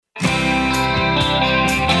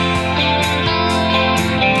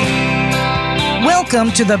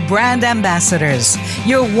Welcome to the Brand Ambassadors,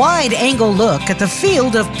 your wide-angle look at the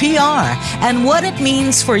field of PR and what it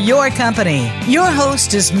means for your company. Your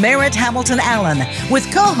host is Merritt Hamilton Allen with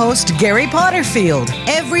co-host Gary Potterfield.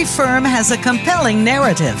 Every firm has a compelling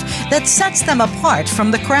narrative that sets them apart from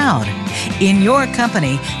the crowd. In your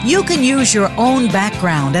company, you can use your own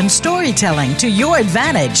background and storytelling to your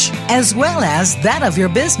advantage, as well as that of your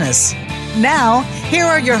business. Now, here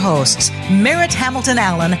are your hosts, Merritt Hamilton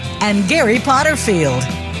Allen and Gary Potterfield.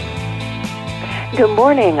 Good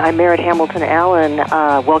morning. I'm Merritt Hamilton Allen.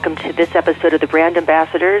 Welcome to this episode of the Brand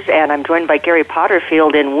Ambassadors, and I'm joined by Gary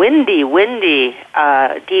Potterfield in windy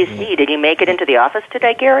D.C. Did you make it into the office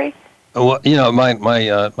today, Gary? Well, you know,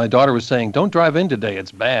 my daughter was saying, "Don't drive in today;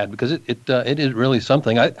 it's bad," because it is really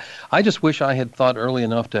something. I just wish I had thought early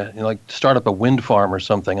enough to start up a wind farm or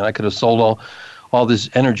something, and I could have sold all this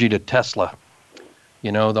energy to Tesla.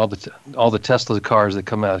 You know, all the Tesla cars that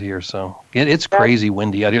come out here. So it's crazy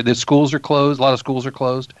windy out here. The schools are closed. A lot of schools are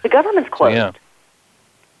closed. The government's closed. So, yeah.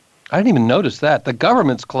 I didn't even notice that. The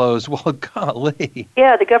government's closed. Well, golly.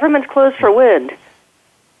 Yeah, the government's closed for wind.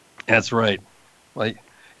 That's right. Well,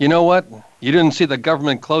 you know what? You didn't see the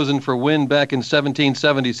government closing for wind back in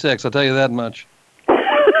 1776. I'll tell you that much. And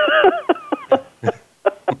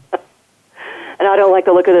I don't like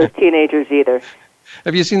the look of those teenagers either.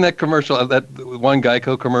 Have you seen that commercial, that one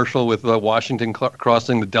Geico commercial with Washington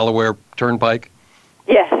crossing the Delaware Turnpike?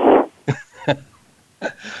 Yes.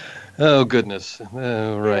 Oh, goodness.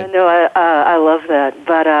 Oh, right. Yeah, no, I love that.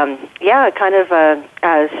 But, kind of a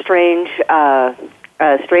strange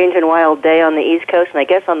and wild day on the East Coast, and I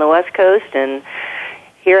guess on the West Coast. And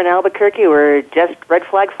here in Albuquerque, we're just red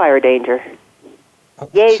flag fire danger.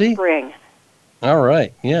 Yay, spring. All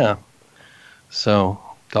right, yeah. So,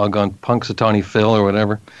 doggone Punxsutawney Phil or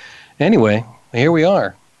whatever. Anyway, here we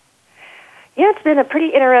are. Yeah, it's been a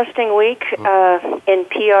pretty interesting week in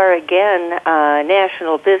PR again,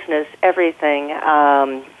 national business, everything,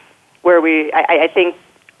 where I think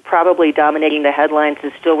probably dominating the headlines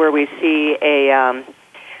is still where we see a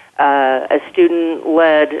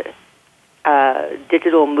student-led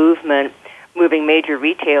digital movement moving major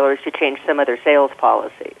retailers to change some of their sales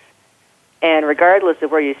policies. And regardless of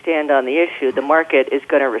where you stand on the issue, the market is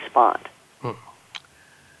going to respond.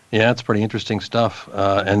 Yeah, it's pretty interesting stuff,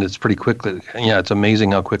 and it's pretty quickly. Yeah, it's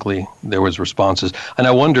amazing how quickly there was responses. And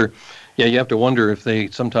I wonder, you have to wonder if they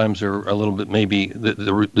sometimes are a little bit, maybe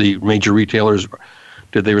the major retailers,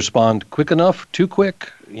 did they respond quick enough, too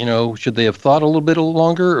quick? You know, should they have thought a little bit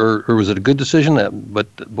longer, or was it a good decision? But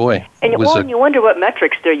boy, and you wonder what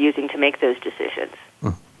metrics they're using to make those decisions.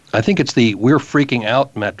 I think it's the "we're freaking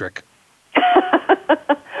out" metric.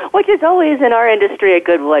 Which is always in our industry a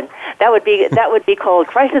good one. That would be called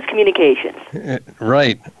crisis communications.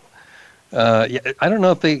 Right. I don't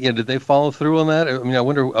know if did they follow through on that. I mean, I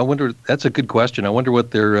wonder. That's a good question. I wonder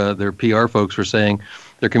what their PR folks were saying,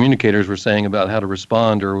 their communicators were saying about how to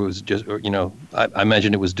respond, or it was just, I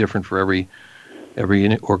imagine it was different for every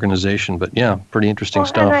organization. But yeah, pretty interesting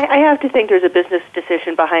stuff. And I have to think there's a business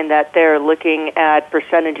decision behind that. They're looking at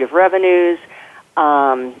percentage of revenues.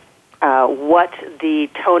 What the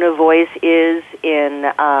tone of voice is in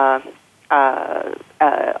on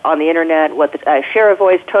the internet, what the share of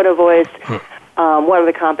voice, tone of voice, what's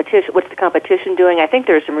the competition doing? I think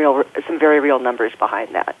there's some very real numbers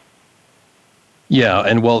behind that. Yeah,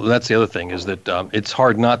 and well, that's the other thing is that it's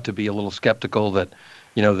hard not to be a little skeptical that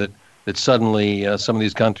that suddenly some of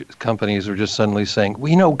these companies are just suddenly saying,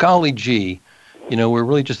 well, golly gee, we're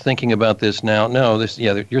really just thinking about this now. No,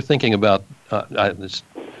 you're thinking about this.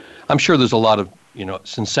 I'm sure there's a lot of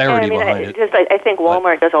sincerity behind it. I think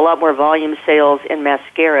Walmart does a lot more volume sales in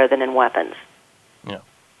mascara than in weapons. Yeah.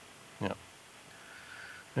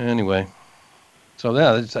 Anyway, so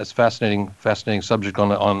that's fascinating subject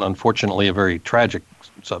on unfortunately a very tragic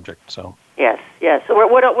subject. So yes. So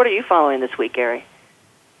what are you following this week, Gary?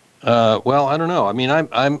 Well, I don't know. I mean,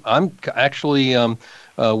 I'm actually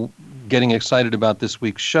getting excited about this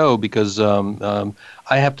week's show because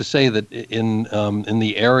I have to say that in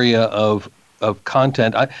the area of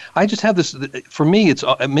content, I just have this. For me, it's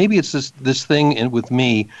maybe it's this thing with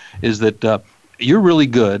me is that you're really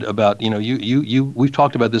good about you. We've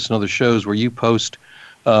talked about this in other shows where you post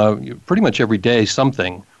pretty much every day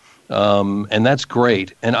something. And that's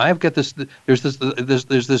great. And I've got this. There's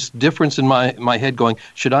this difference in my head going.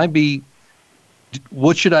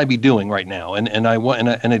 What should I be doing right now? And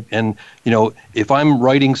if I'm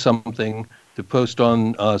writing something to post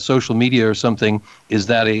on social media or something,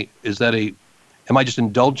 am I just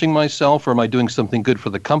indulging myself, or am I doing something good for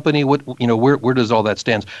the company? Where does all that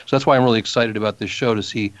stand? So that's why I'm really excited about this show to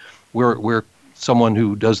see where someone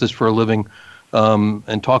who does this for a living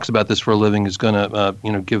and talks about this for a living is going to,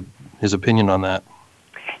 give his opinion on that.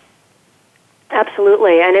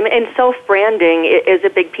 Absolutely, and self-branding is a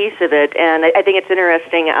big piece of it, and I think it's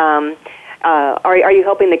interesting. Are you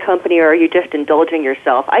helping the company, or are you just indulging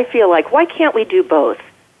yourself? I feel like, why can't we do both?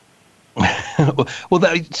 Well,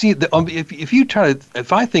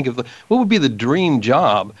 if I think of what would be the dream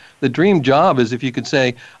job is if you could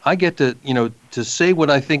say, I get to, to say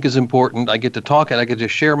what I think is important. I get to talk, and I get to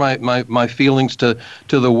share my feelings to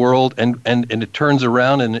the world, and it turns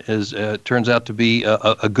around and turns out to be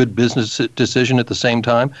a good business decision at the same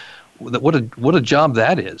time. What a job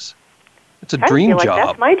that is! It's a dream job.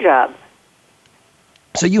 That's my job.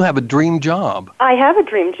 So you have a dream job. I have a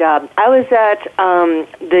dream job. I was at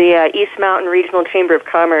the East Mountain Regional Chamber of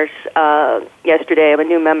Commerce yesterday. I'm a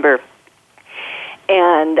new member.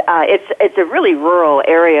 And it's a really rural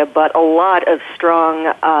area, but a lot of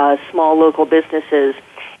strong small local businesses.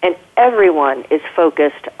 And everyone is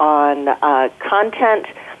focused on content,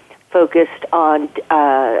 focused on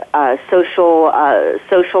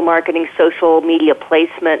social marketing, social media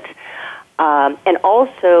placement. And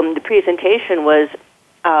also the presentation was,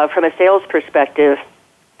 from a sales perspective,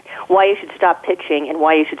 why you should stop pitching and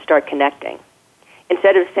why you should start connecting.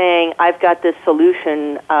 Instead of saying, I've got this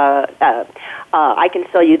solution, I can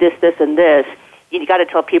sell you this, this, and this, you got to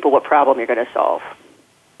tell people what problem you're going to solve.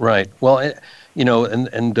 Right. Well, I'd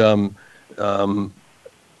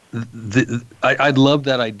love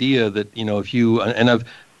that idea that, if you, and I've,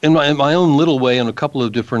 in my own little way, on a couple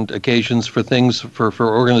of different occasions for things, for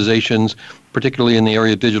organizations, particularly in the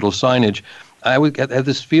area of digital signage, I would have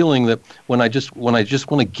this feeling that when I just want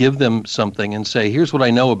to give them something and say, here's what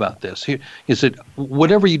I know about this. Here, you said,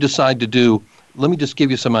 whatever you decide to do, let me just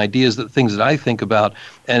give you some ideas, things that I think about,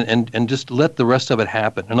 and just let the rest of it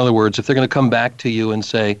happen. In other words, if they're going to come back to you and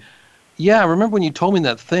say, yeah, remember when you told me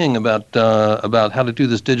that thing about how to do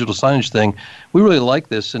this digital signage thing? We really like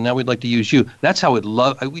this, and now we'd like to use you. That's how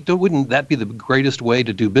wouldn't that be the greatest way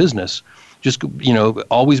to do business? Just,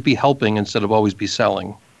 always be helping instead of always be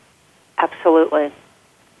selling. Absolutely.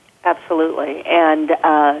 And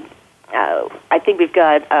I think we've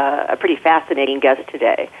got a pretty fascinating guest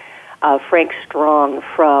today. Frank Strong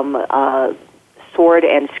from Sword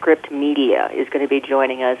and Script Media is going to be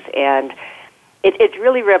joining us. And it's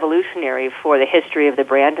really revolutionary for the history of the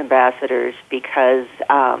brand ambassadors because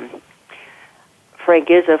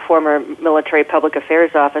Frank is a former military public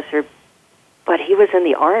affairs officer, but he was in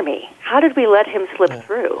the Army. How did we let him slip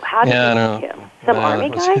through? How did we make him? Some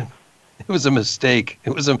Army guy? It was a mistake.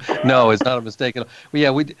 No, it's not a mistake at all.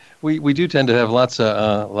 Yeah, we do tend to have lots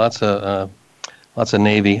of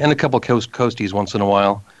Navy and a couple of coasties once in a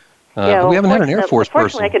while. But we haven't had an Air Force person.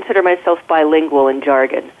 Unfortunately, I consider myself bilingual in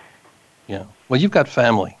jargon. Yeah. Well, you've got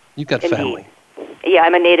family. Indeed. Family. Yeah,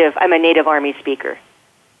 I'm a native Army speaker.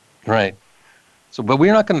 Right. So, but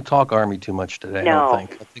we're not going to talk Army too much today. No. I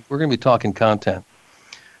think we're going to be talking content.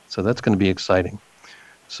 So that's going to be exciting.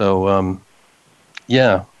 So,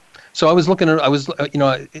 yeah. So I was looking at,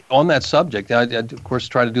 on that subject, I of course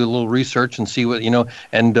try to do a little research and see what,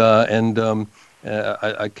 and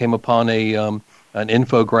I came upon an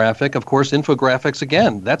infographic. Of course, infographics,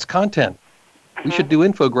 again, that's content. Mm-hmm. We should do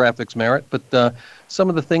infographics, Merritt, but some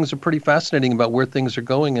of the things are pretty fascinating about where things are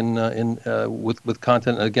going with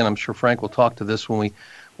content. And again, I'm sure Frank will talk to this when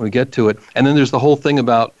we get to it. And then there's the whole thing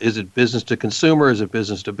about, is it business to consumer? Is it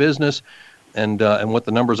business to business? And what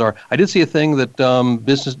the numbers are. I did see a thing that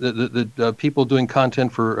people doing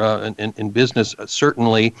content for in business,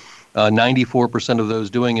 certainly 94% of those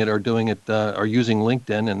doing it are using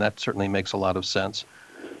LinkedIn, and that certainly makes a lot of sense.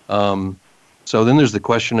 So then there's the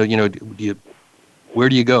question of where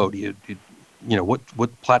do you go?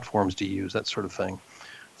 What platforms do you use? That sort of thing.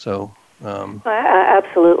 So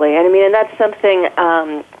absolutely, and that's something.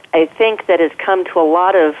 I think that has come to a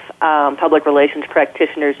lot of public relations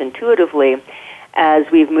practitioners intuitively as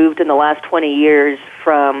we've moved in the last 20 years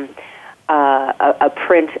from a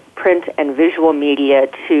print and visual media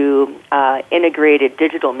to integrated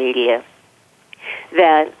digital media,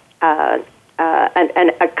 that a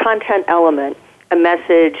content element, a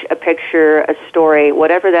message, a picture, a story,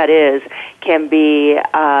 whatever that is, can be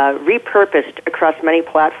repurposed across many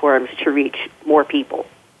platforms to reach more people.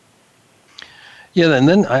 Yeah, and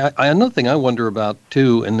then another thing I wonder about,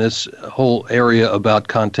 too, in this whole area about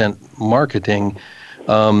content marketing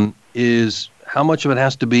is how much of it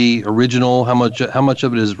has to be original, how much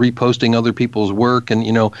of it is reposting other people's work. And,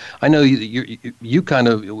 I know you kind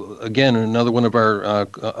of, again, in another one of our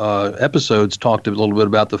episodes, talked a little bit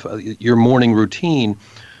about your morning routine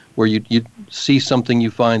where you see something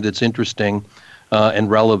you find that's interesting. and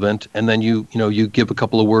relevant, and then you give a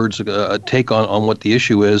couple of words, a take on what the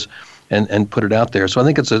issue is, and put it out there. So I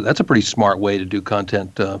think that's a pretty smart way to do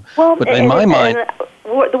content. But in my mind,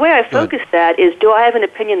 the way I focus that is, do I have an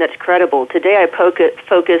opinion that's credible? Today I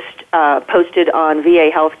posted on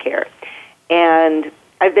VA healthcare, and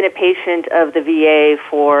I've been a patient of the VA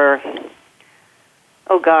for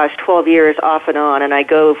 12 years off and on, and I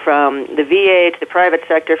go from the VA to the private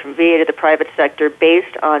sector, from VA to the private sector,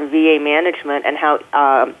 based on VA management and how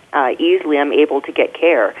easily I'm able to get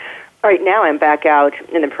care. Right now I'm back out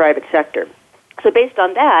in the private sector. So based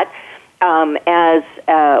on that, as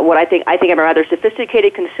what I think I'm a rather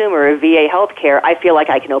sophisticated consumer of VA healthcare, I feel like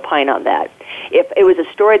I can opine on that. If it was a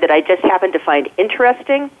story that I just happened to find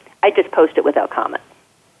interesting, I just post it without comment.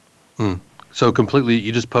 So completely,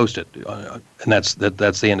 you just post it, and that's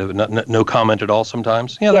the end of it. No comment at all.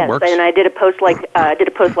 Sometimes, yeah, that works. Yes, and I did a post like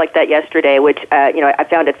that yesterday, which I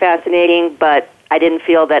found it fascinating, but I didn't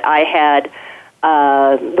feel that I had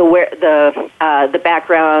the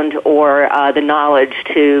background or the knowledge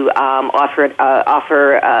to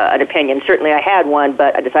offer an opinion. Certainly, I had one,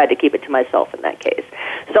 but I decided to keep it to myself in that case.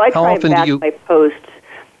 So I try and back my posts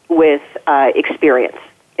with experience.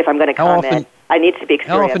 If I'm going to comment, I need to be experienced.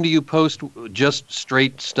 How often do you post just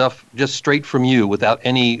straight stuff, just straight from you, without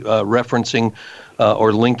any referencing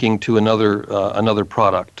or linking to another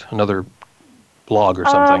product, another blog or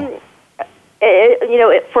something?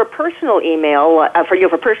 For personal email,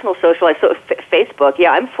 for personal social, Facebook,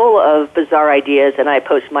 I'm full of bizarre ideas, and I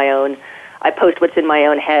post what's in my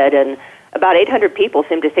own head, and about 800 people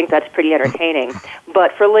seem to think that's pretty entertaining.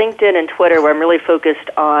 But for LinkedIn and Twitter, where I'm really focused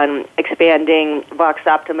on expanding Vox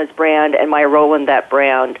Optima's brand and my role in that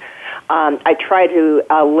brand, I try to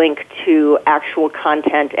link to actual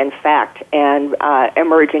content and fact and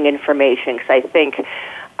emerging information, because I think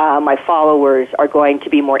my followers are going to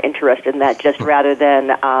be more interested in that, just rather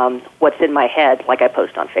than what's in my head, like I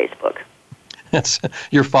post on Facebook. That's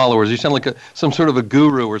your followers. You sound like some sort of a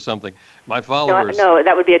guru or something. My followers. No,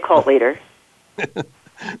 that would be a cult leader. There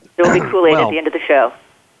will be Kool-Aid at the end of the show.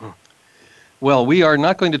 Well, we are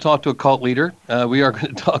not going to talk to a cult leader. We are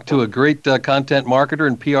going to talk to a great content marketer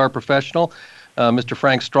and PR professional. Mr.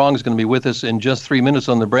 Frank Strong is going to be with us in just 3 minutes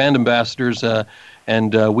on the brand ambassadors,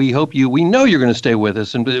 and we know you're going to stay with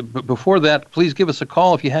us. And before that, please give us a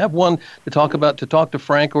call if you have one to talk to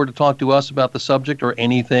Frank or to talk to us about the subject or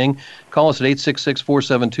anything. Call us at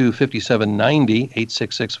 866-472-5790,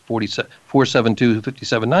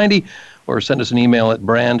 866-472-5790, or send us an email at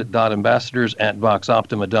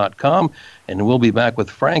brand.ambassadors@voxoptima.com, and we'll be back with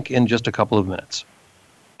Frank in just a couple of minutes.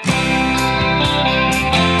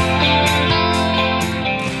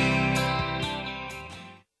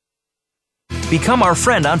 Become our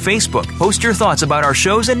friend on Facebook. Post your thoughts about our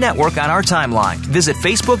shows and network on our timeline. Visit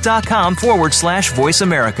facebook.com/Voice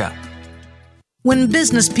America. When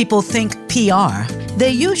business people think PR,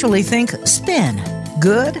 they usually think spin.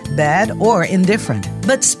 Good, bad, or indifferent.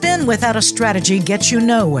 But spin without a strategy gets you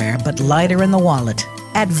nowhere but lighter in the wallet.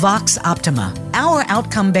 At Vox Optima, our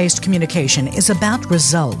outcome-based communication is about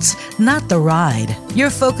results, not the ride. You're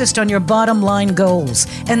focused on your bottom line goals,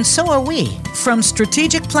 and so are we. From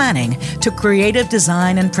strategic planning to creative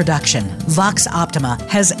design and production, Vox Optima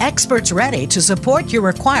has experts ready to support your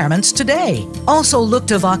requirements today. Also look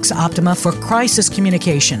to Vox Optima for crisis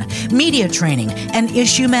communication, media training, and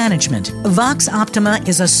issue management. Vox Optima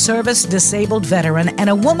is a service-disabled veteran and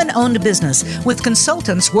a woman-owned business with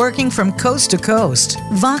consultants working from coast to coast.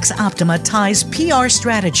 Vox Optima ties PR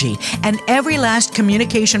strategy and every last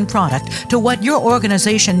communication product to what your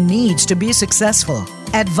organization needs to be successful.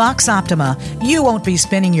 At Vox Optima, you won't be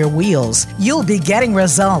spinning your wheels. You'll be getting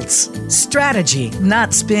results. Strategy,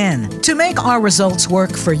 not spin. To make our results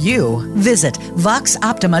work for you, visit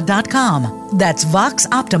voxoptima.com. That's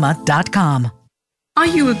voxoptima.com. Are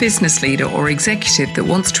you a business leader or executive that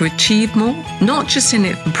wants to achieve more? Not just in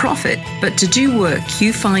it for profit, but to do work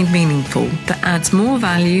you find meaningful that adds more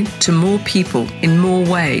value to more people in more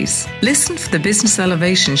ways. Listen for the Business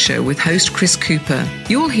Elevation Show with host Chris Cooper.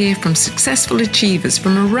 You'll hear from successful achievers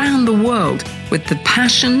from around the world with the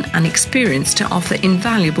passion and experience to offer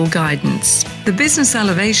invaluable guidance. The Business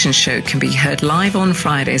Elevation Show can be heard live on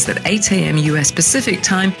Fridays at 8 a.m. US Pacific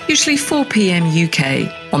Time, usually 4 p.m. UK,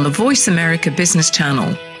 on the Voice America Business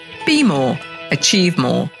Channel. Be more, achieve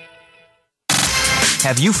more.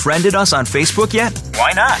 Have you friended us on Facebook yet?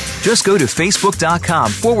 Why not? Just go to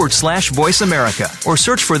facebook.com/Voice America or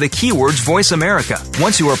search for the keywords Voice America.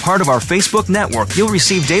 Once you are part of our Facebook network, you'll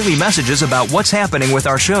receive daily messages about what's happening with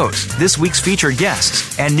our shows, this week's featured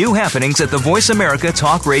guests, and new happenings at the Voice America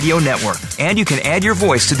Talk Radio Network. And you can add your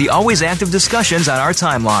voice to the always active discussions on our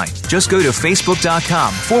timeline. Just go to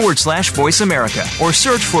facebook.com/Voice America or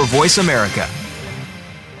search for Voice America.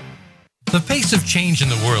 The pace of change in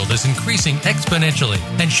the world is increasing exponentially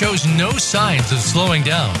and shows no signs of slowing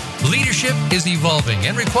down. Leadership is evolving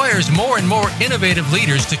and requires more and more innovative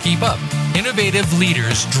leaders to keep up. Innovative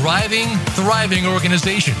Leaders Driving Thriving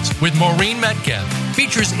Organizations with Maureen Metcalf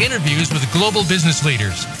features interviews with global business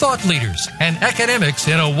leaders, thought leaders, and academics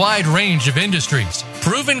in a wide range of industries.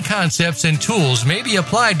 Proven concepts and tools may be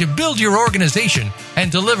applied to build your organization and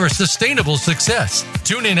deliver sustainable success.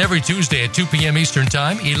 Tune in every Tuesday at 2 p.m. Eastern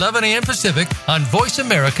Time, 11 a.m. Pacific on Voice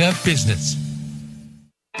America Business.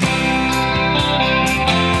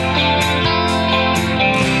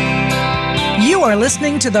 You are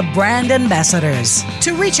listening to the Brand Ambassadors.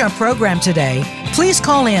 To reach our program today, please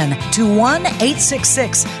call in to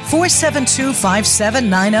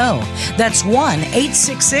 1-866-472-5790. That's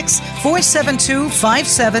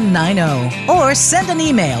 1-866-472-5790. Or send an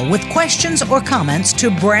email with questions or comments to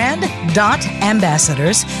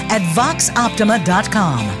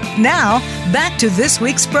brand.ambassadors@voxoptima.com. Now, back to this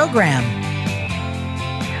week's program.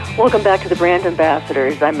 Welcome back to the Brand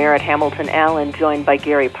Ambassadors. I'm Merritt Hamilton Allen, joined by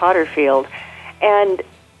Gary Potterfield. And,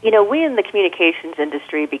 you know, we in the communications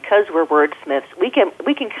industry, because we're wordsmiths, we can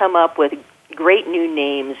come up with great new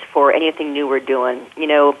names for anything new we're doing. You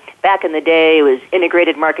know, back in the day, it was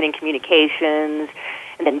integrated marketing communications,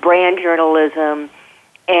 and then brand journalism.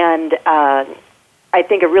 And I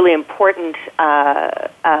think a really important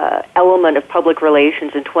element of public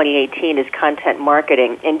relations in 2018 is content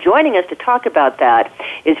marketing. And joining us to talk about that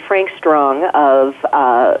is Frank Strong of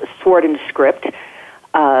Sword and Script.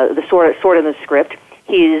 The Sword and the Script.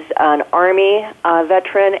 He's an Army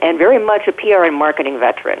veteran and very much a PR and marketing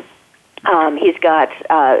veteran. He's got,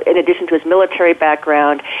 in addition to his military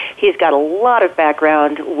background, he's got a lot of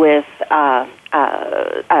background with the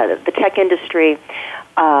tech industry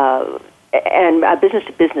and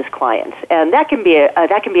business-to-business clients, and that can be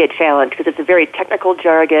a challenge because it's a very technical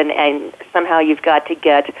jargon, and somehow you've got to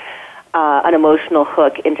get an emotional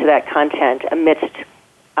hook into that content amidst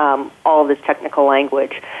all of this technical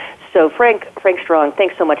language. So, Frank Strong,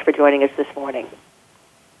 thanks so much for joining us this morning.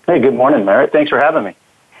 Hey, good morning, Merritt. Thanks for having me.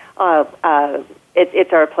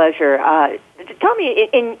 It's our pleasure. Tell me,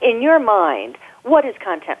 in your mind, what is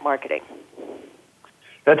content marketing?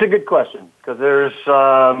 That's a good question, because there's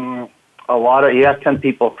a lot of, you ask 10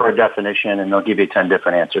 people for a definition, and they'll give you 10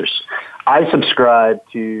 different answers. I subscribe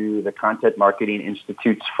to the Content Marketing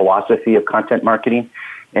Institute's philosophy of content marketing.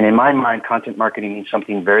 And in my mind, content marketing means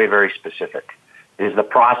something very, very specific. It is the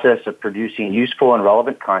process of producing useful and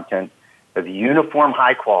relevant content of uniform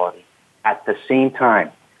high quality at the same time,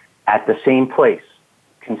 at the same place,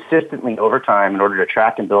 consistently over time in order to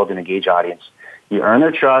attract and build an engaged audience. You earn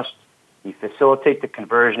their trust, you facilitate the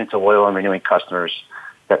conversion into loyal and renewing customers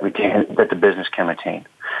that the business can retain.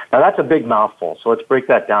 Now, that's a big mouthful, so let's break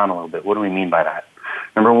that down a little bit. What do we mean by that?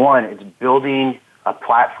 Number one, it's building a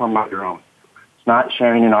platform of your own. It's not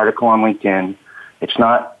sharing an article on LinkedIn. It's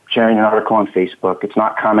not sharing an article on Facebook. It's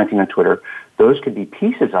not commenting on Twitter. Those could be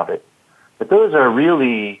pieces of it, but those are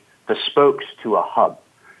really the spokes to a hub.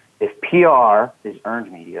 If PR is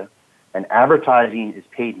earned media, and advertising is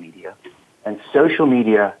paid media, and social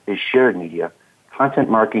media is shared media, content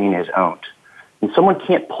marketing is owned. And someone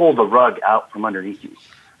can't pull the rug out from underneath you.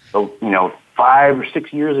 So, 5 or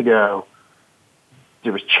 6 years ago,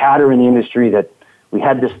 there was chatter in the industry that we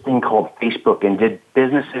had this thing called Facebook, and did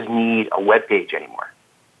businesses need a web page anymore?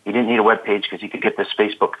 You didn't need a web page because you could get this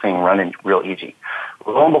Facebook thing running real easy.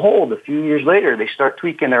 Well, lo and behold, a few years later, they start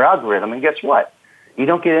tweaking their algorithm, and guess what? You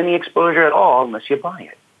don't get any exposure at all unless you buy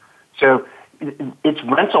it. So it's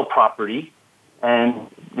rental property, and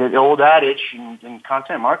the old adage in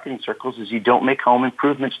content marketing circles is you don't make home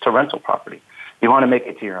improvements to rental property. You want to make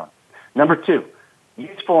it to your own. Number two,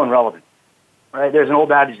 useful and relevant. Right? There's an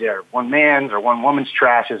old adage there. One man's or one woman's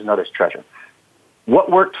trash is another's treasure. What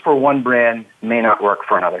worked for one brand may not work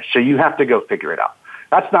for another, so you have to go figure it out.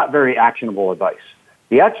 That's not very actionable advice.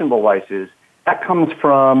 The actionable advice is that comes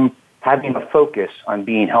from having a focus on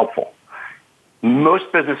being helpful. Most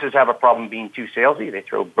businesses have a problem being too salesy. They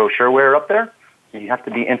throw brochureware up there, and you have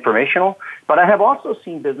to be informational. But I have also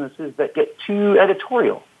seen businesses that get too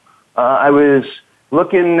editorial. I was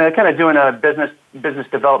looking, kind of doing a business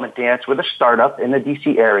development dance with a startup in the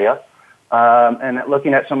D.C. area. and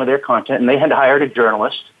looking at some of their content, and they had hired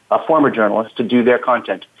a former journalist, to do their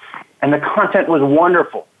content. And the content was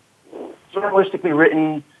wonderful, journalistically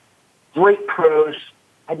written, great prose,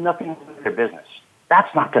 had nothing to do with their business.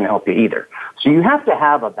 That's not going to help you either. So you have to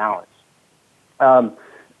have a balance. I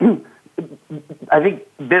think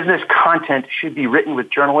business content should be written with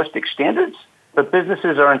journalistic standards, but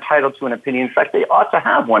businesses are entitled to an opinion. In fact, they ought to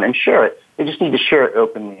have one and share it. They just need to share it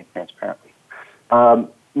openly and transparently.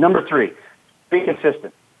 Number 3, be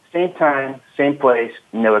consistent. Same time, same place,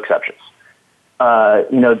 no exceptions.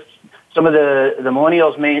 Some of the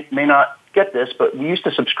millennials may not get this, but we used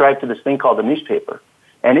to subscribe to this thing called the newspaper.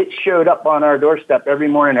 And it showed up on our doorstep every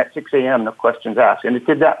morning at 6 a.m., no questions asked. And it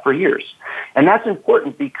did that for years. And that's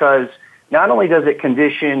important because not only does it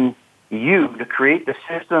condition you to create the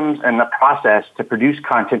systems and the process to produce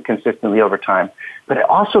content consistently over time, but it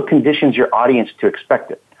also conditions your audience to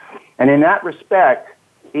expect it. And in that respect,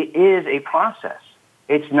 it is a process.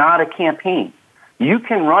 It's not a campaign. You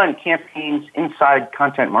can run campaigns inside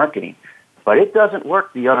content marketing, but it doesn't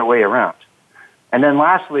work the other way around. And then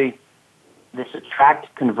lastly, this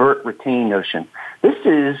attract, convert, retain notion. This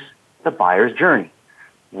is the buyer's journey.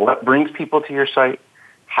 What brings people to your site?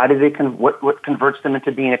 How do they what converts them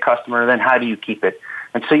into being a customer? Then how do you keep it?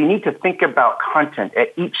 And so you need to think about content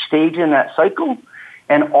at each stage in that cycle,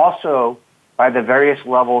 and also by the various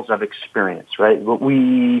levels of experience, right? What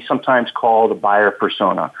we sometimes call the buyer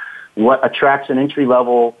persona. What attracts an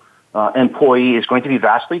entry-level employee is going to be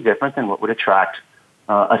vastly different than what would attract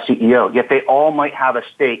a CEO. Yet they all might have a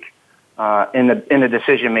stake in the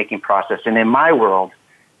decision-making process. And in my world,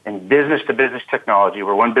 in business-to-business technology,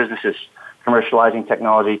 where one business is commercializing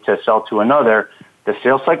technology to sell to another, the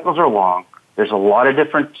sales cycles are long. There's a lot of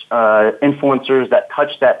different influencers that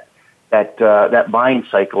touch that buying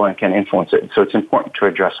cycle and can influence it. So it's important to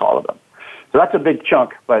address all of them. So that's a big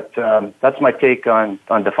chunk, but that's my take on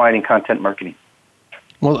defining content marketing.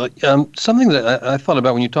 Well, something that I thought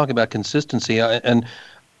about when you talk about consistency, and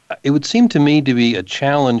it would seem to me to be a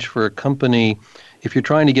challenge for a company if you're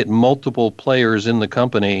trying to get multiple players in the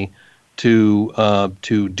company to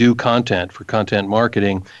do content for content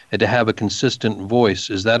marketing and to have a consistent voice.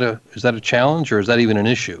 Is that a challenge, or is that even an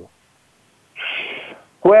issue?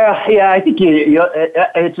 Well, yeah, I think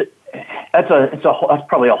that's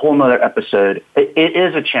probably a whole nother episode. It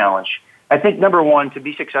is a challenge. I think number one, to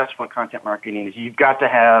be successful in content marketing, is you've got to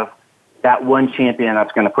have that one champion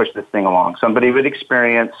that's going to push this thing along. Somebody with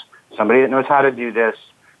experience, somebody that knows how to do this,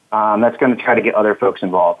 that's going to try to get other folks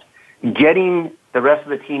involved. Getting the rest of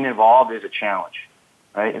the team involved is a challenge,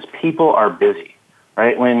 right? As people are busy,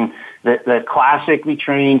 right? When the classically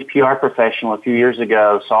trained PR professional a few years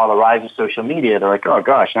ago saw the rise of social media, they're like, oh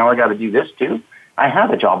gosh, now I got to do this too? I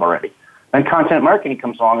have a job already. And content marketing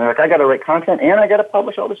comes along, they're like, I got to write content and I got to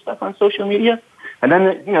publish all this stuff on social media. And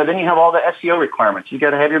then, then you have all the SEO requirements. You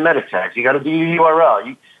got to have your meta tags. You got to do your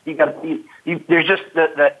URL. You got to, there's just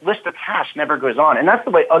that list of tasks never goes on. And that's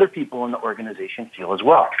the way other people in the organization feel as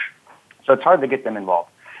well. So it's hard to get them involved.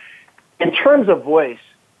 In terms of voice,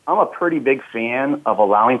 I'm a pretty big fan of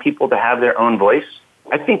allowing people to have their own voice.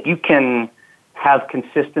 I think you can have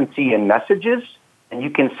consistency in messages and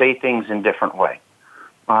you can say things in different way.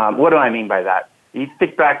 What do I mean by that? You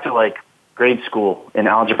think back to like grade school in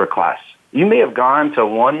algebra class. You may have gone to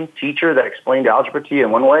one teacher that explained algebra to you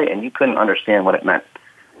in one way and you couldn't understand what it meant.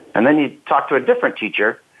 And then you talk to a different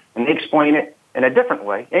teacher and they explain it in a different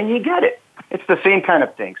way and you get it. It's the same kind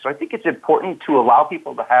of thing. So I think it's important to allow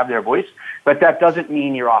people to have their voice, but that doesn't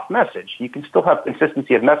mean you're off message. You can still have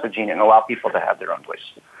consistency of messaging and allow people to have their own voice.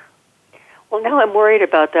 Well, now I'm worried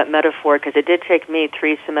about that metaphor because it did take me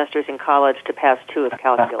 3 semesters in college to pass 2 of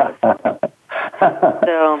calculus.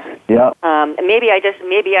 So yeah. Maybe I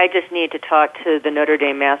just need to talk to the Notre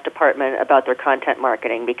Dame Math Department about their content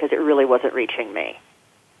marketing because it really wasn't reaching me.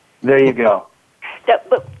 There you go.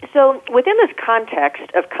 So within this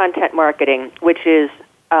context of content marketing, which is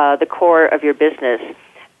the core of your business,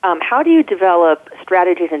 how do you develop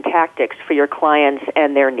strategies and tactics for your clients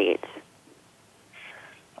and their needs?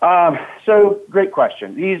 So great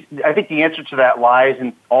question. I think the answer to that lies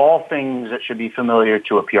in all things that should be familiar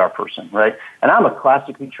to a PR person, right? And I'm a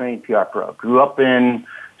classically trained PR pro. Grew up in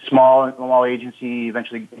small agency,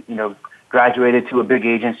 eventually, graduated to a big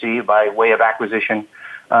agency by way of acquisition.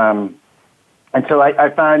 And so I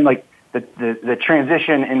find like the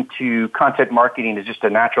transition into content marketing is just a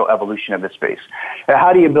natural evolution of the space.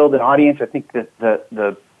 How do you build an audience? I think that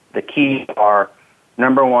the key are,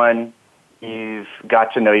 number one, you've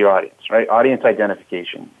got to know your audience, right? Audience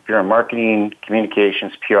identification. If you're in marketing,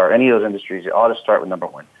 communications, PR, any of those industries, it ought to start with number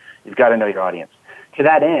one. You've got to know your audience. To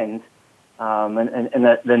that end,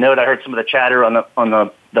 And the note I heard some of the chatter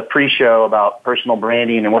on the pre-show about personal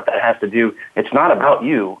branding and what that has to do. It's not about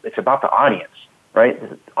you. It's about the audience, right?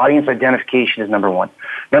 Audience identification is number one.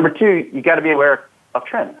 Number two, you got to be aware of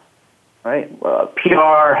trends, right?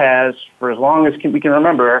 PR has, for as long as we can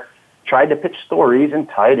remember, tried to pitch stories and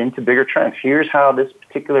tie it into bigger trends. Here's how this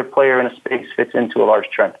particular player in a space fits into a large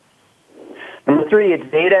trend. Number three, it's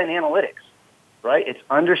data and analytics, right? It's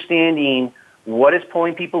understanding what is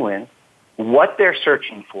pulling people in, what they're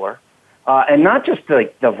searching for, and not just the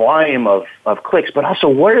volume of clicks, but also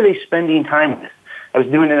what are they spending time with. I was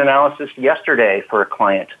doing an analysis yesterday for a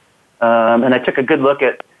client, and I took a good look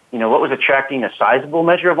at what was attracting a sizable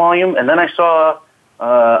measure of volume, and then I saw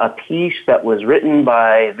a piece that was written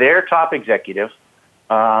by their top executive,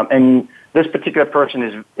 and this particular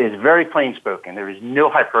person is very plain spoken. There is no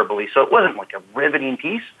hyperbole, so it wasn't like a riveting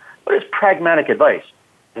piece, but it's pragmatic advice.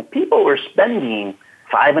 And people were spending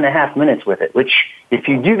 5.5 minutes with it, which if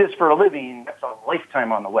you do this for a living, that's a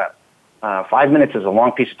lifetime on the web. 5 minutes is a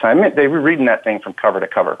long piece of time. They were reading that thing from cover to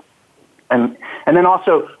cover. And then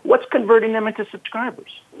also, what's converting them into subscribers?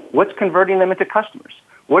 What's converting them into customers?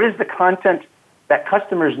 What is the content that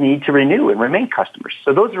customers need to renew and remain customers?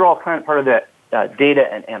 So those are all kind of part of that data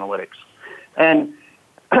and analytics. And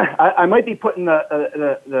I might be putting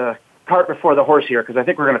the cart before the horse here because I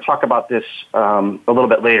think we're going to talk about this a little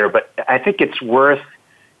bit later, but I think it's worth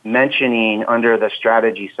mentioning under the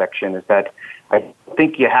strategy section is that I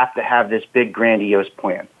think you have to have this big grandiose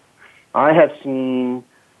plan. I have seen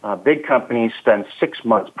big companies spend 6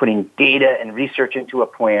 months putting data and research into a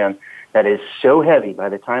plan that is so heavy by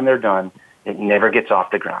the time they're done, it never gets off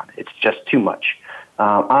the ground. It's just too much.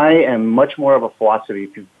 I am much more of a philosophy.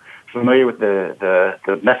 If you're familiar with the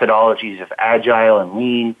methodologies of Agile and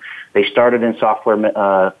Lean, they started in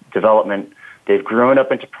software development. They've grown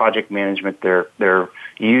up into project management. They're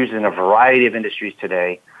used in a variety of industries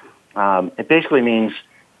today. It basically means,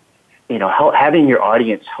 having your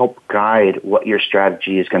audience help guide what your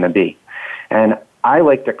strategy is going to be. And I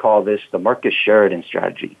like to call this the Marcus Sheridan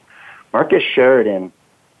strategy. Marcus Sheridan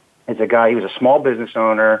is a guy, he was a small business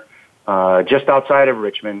owner just outside of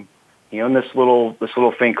Richmond. He owned this little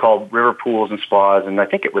thing called River Pools and Spas, and I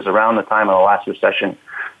think it was around the time of the last recession.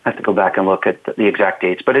 I have to go back and look at the exact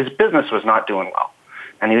dates, but his business was not doing well.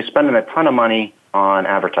 And he was spending a ton of money on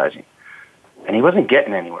advertising. And he wasn't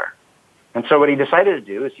getting anywhere. And so what he decided to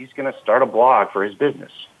do is he's going to start a blog for his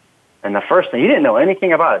business. And the first thing, he didn't know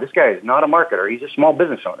anything about it. This guy is not a marketer. He's a small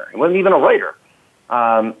business owner. He wasn't even a writer.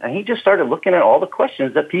 And he just started looking at all the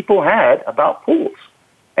questions that people had about pools.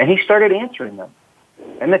 And he started answering them.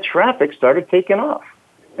 And the traffic started taking off.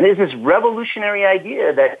 And there's this revolutionary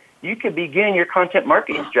idea that you could begin your content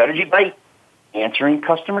marketing strategy by answering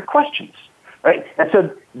customer questions, right? And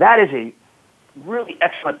so that is a really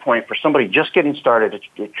excellent point for somebody just getting started,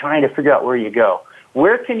 trying to figure out where you go.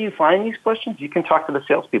 Where can you find these questions? You can talk to the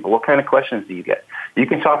salespeople. What kind of questions do you get? You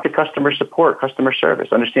can talk to customer support, customer service,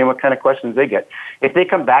 understand what kind of questions they get. If they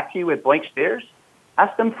come back to you with blank stares,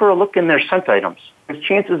 ask them for a look in their sent items. Because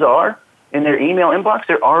chances are, in their email inbox,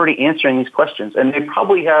 they're already answering these questions. And they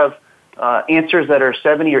probably have answers that are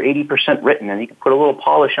 70 or 80% written, and you can put a little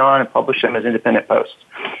polish on and publish them as independent posts.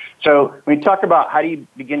 So when you talk about how do you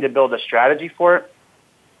begin to build a strategy for it,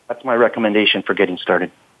 that's my recommendation for getting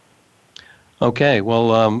started. Okay,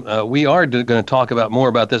 well, we are going to talk more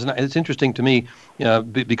about this, and it's interesting to me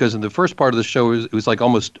because in the first part of the show, it was like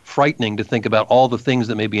almost frightening to think about all the things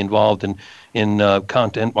that may be involved in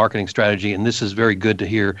content marketing strategy, and this is very good to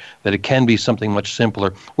hear that it can be something much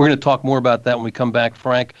simpler. We're going to talk more about that when we come back,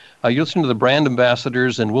 Frank. You're listening to the Brand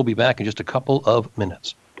Ambassadors, and we'll be back in just a couple of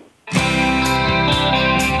minutes.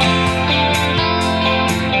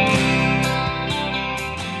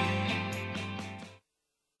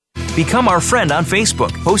 Become our friend on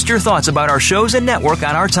Facebook. Post your thoughts about our shows and network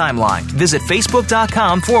on our timeline. Visit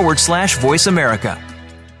Facebook.com/Voice America.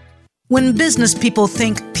 When business people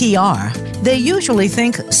think PR, they usually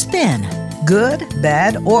think spin. Good,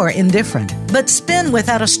 bad, or indifferent. But spin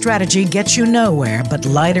without a strategy gets you nowhere but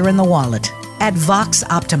lighter in the wallet. At Vox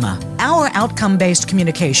Optima, our outcome-based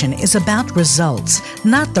communication is about results,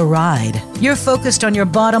 not the ride. You're focused on your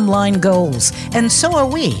bottom line goals, and so are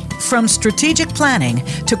we. From strategic planning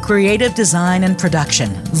to creative design and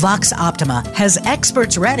production, Vox Optima has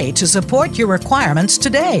experts ready to support your requirements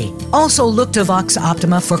today. Also look to Vox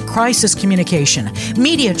Optima for crisis communication,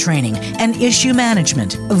 media training, and issue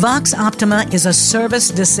management. Vox Optima is a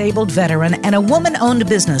service-disabled veteran and a woman-owned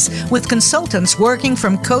business with consultants working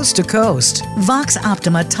from coast to coast. Vox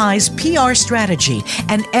Optima ties PR strategy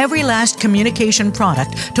and every last communication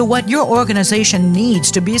product to what your organization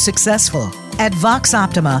needs to be successful. At Vox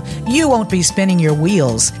Optima, you won't be spinning your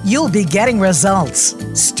wheels. You'll be getting results.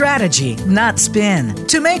 Strategy, not spin.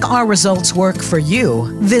 To make our results work for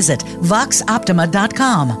you, visit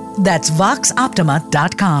voxoptima.com. That's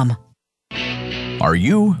voxoptima.com. Are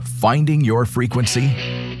you finding your frequency?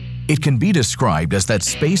 It can be described as that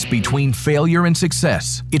space between failure and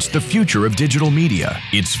success. It's the future of digital media.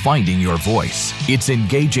 It's finding your voice. It's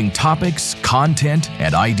engaging topics, content,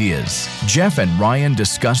 and ideas. Jeff and Ryan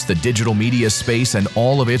discuss the digital media space and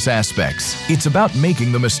all of its aspects. It's about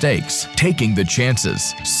making the mistakes, taking the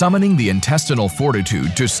chances, summoning the intestinal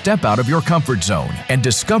fortitude to step out of your comfort zone, and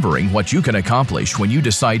discovering what you can accomplish when you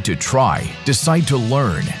decide to try, decide to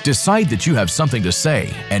learn, decide that you have something to say,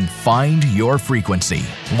 and find your frequency.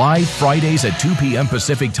 Live Fridays at 2 p.m.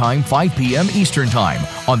 Pacific Time, 5 p.m. Eastern Time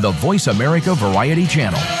on the Voice America Variety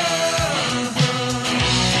Channel.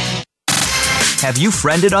 Have you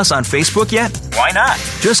friended us on Facebook yet? Why not?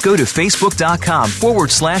 Just go to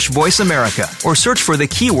facebook.com/Voice America or search for the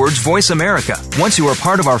keywords Voice America. Once you are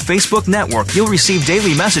part of our Facebook network, you'll receive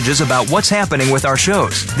daily messages about what's happening with our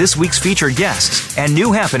shows, this week's featured guests, and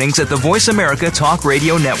new happenings at the Voice America Talk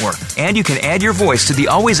Radio Network. And you can add your voice to the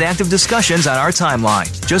always active discussions on our timeline.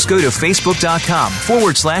 Just go to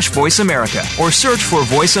facebook.com/Voice America or search for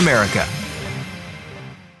Voice America.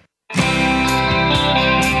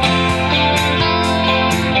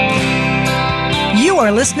 You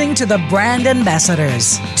are listening to the Brand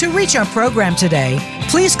Ambassadors. To reach our program today,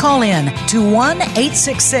 please call in to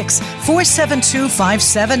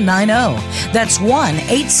 1-866-472-5790. That's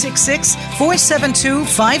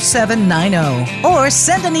 1-866-472-5790. Or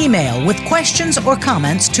send an email with questions or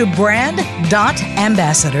comments to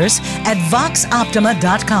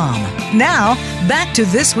brand.ambassadors@voxoptima.com. Now, back to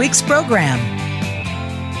this week's program.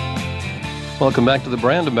 Welcome back to the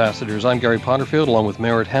Brand Ambassadors. I'm Gary Potterfield, along with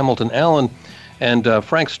Merritt, Hamilton, Allen, and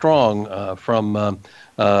Frank Strong from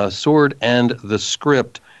Sword and the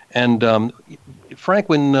Script. And Frank,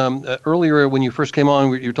 when earlier when you first came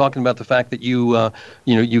on, you were talking about the fact that you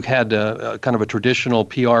had kind of a traditional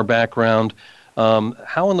PR background.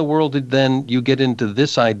 How in the world did then you get into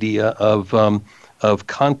this idea of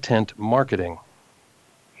content marketing?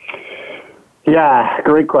 Yeah,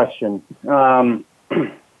 great question. I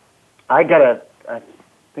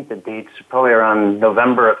think the date's probably around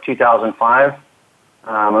November of 2005.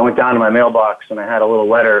 I went down to my mailbox and I had a little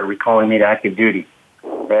letter recalling me to active duty,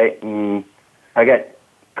 right? And I got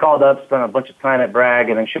called up, spent a bunch of time at Bragg,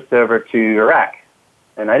 and then shipped over to Iraq.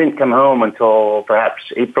 And I didn't come home until perhaps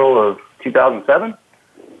April of 2007.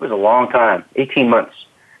 It was a long time, 18 months.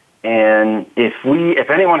 And if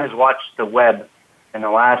anyone has watched the web in the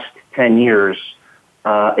last 10 years,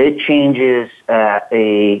 it changes at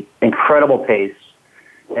a incredible pace.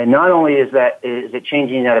 And not only is it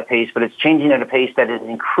changing at a pace, but it's changing at a pace that is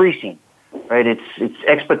increasing, right? It's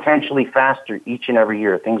exponentially faster each and every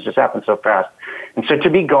year. Things just happen so fast. And so to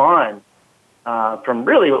be gone from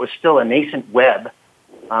really what was still a nascent web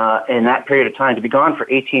in that period of time, to be gone for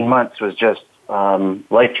 18 months was just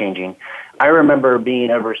life-changing. I remember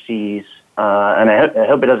being overseas, and I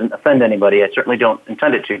hope it doesn't offend anybody. I certainly don't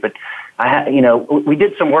intend it to, but we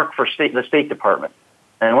did some work for the State Department.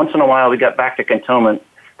 And once in a while we got back to cantonment.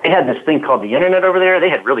 They had this thing called the internet over there. They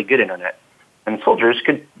had really good internet. And soldiers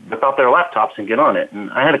could whip out their laptops and get on it. And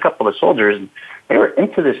I had a couple of soldiers, and they were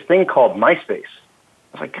into this thing called MySpace.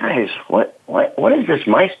 I was like, guys, what is this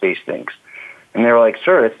MySpace thing? And they were like,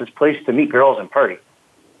 sir, it's this place to meet girls and party.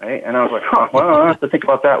 Right? And I was like, well, I'll have to think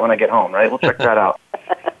about that when I get home, right? We'll check that out.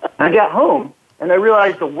 And I got home, and I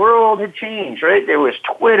realized the world had changed, right? There was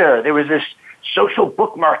Twitter. There was this social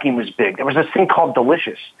bookmarking was big. There was this thing called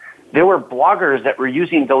Delicious. There were bloggers that were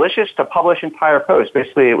using Delicious to publish entire posts.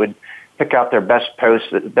 Basically, it would pick out their best posts,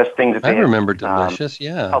 the best things that they remember Delicious,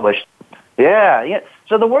 published. Yeah.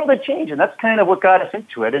 So the world had changed, and that's kind of what got us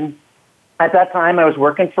into it. And at that time, I was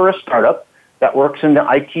working for a startup that works in the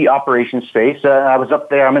IT operations space. I was up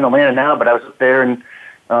there. I'm in Atlanta now, but I was up there in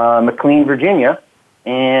McLean, Virginia.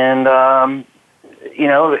 And, the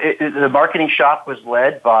marketing shop was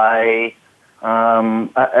led by,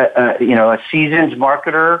 a seasoned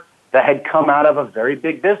marketer that had come out of a very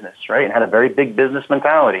big business, right, and had a very big business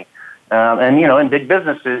mentality. In big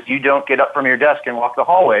businesses, you don't get up from your desk and walk the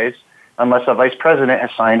hallways unless a vice president has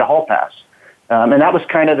signed a hall pass. And that was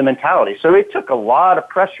kind of the mentality. So it took a lot of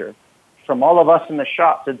pressure from all of us in the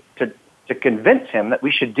shop to convince him that we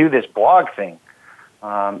should do this blog thing.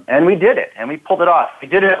 And we did it, and we pulled it off. We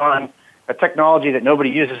did it on a technology that nobody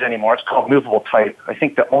uses anymore. It's called movable type. I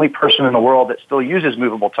think the only person in the world that still uses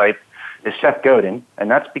movable type is Seth Godin,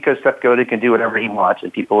 and that's because Seth Godin can do whatever he wants,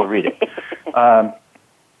 and people will read it.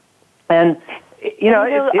 And it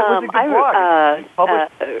was a good blog.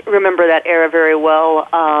 I remember that era very well.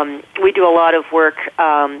 We do a lot of work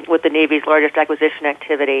with the Navy's largest acquisition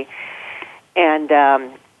activity, and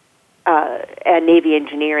Navy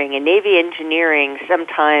engineering. And Navy engineering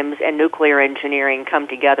sometimes and nuclear engineering come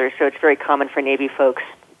together, so it's very common for Navy folks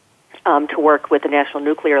to work with the National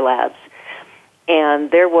Nuclear Labs. And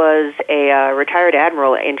there was a retired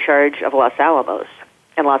admiral in charge of Los Alamos.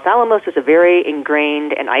 And Los Alamos is a very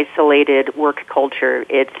ingrained and isolated work culture.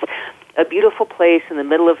 It's a beautiful place in the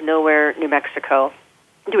middle of nowhere, New Mexico,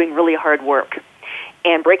 doing really hard work.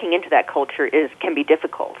 And breaking into that culture can be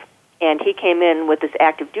difficult. And he came in with this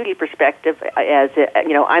active duty perspective as,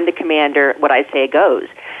 I'm the commander, what I say goes.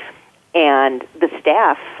 And the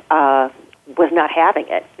staff was not having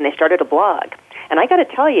it, and they started a blog. And I got to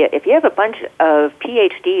tell you, if you have a bunch of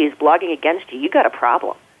PhDs blogging against you, you got a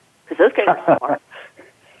problem, because those guys are smart.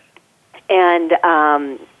 And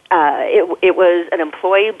it was an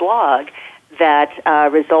employee blog that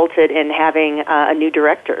resulted in having a new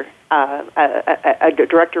director, a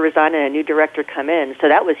director resign and a new director come in. So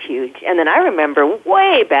that was huge. And then I remember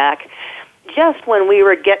way back, just when we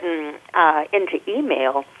were getting into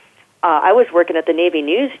email, I was working at the Navy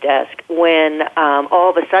news desk when all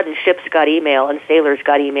of a sudden ships got email and sailors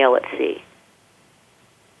got email at sea.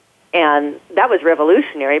 And that was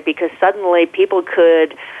revolutionary because suddenly people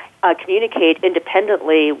could communicate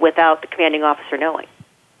independently without the commanding officer knowing.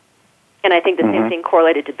 And I think the same thing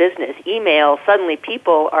correlated to business. Email, suddenly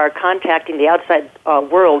people are contacting the outside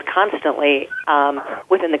world constantly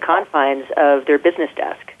within the confines of their business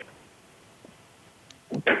desk.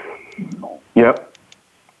 Yep.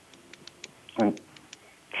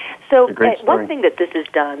 So one thing that this has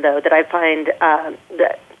done, though, that I find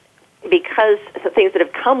that because the things that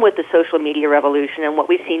have come with the social media revolution and what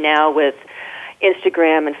we see now with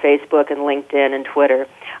Instagram and Facebook and LinkedIn and Twitter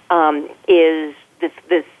is this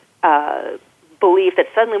belief that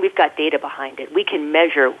suddenly we've got data behind it. We can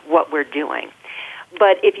measure what we're doing.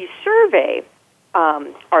 But if you survey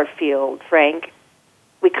our field, Frank,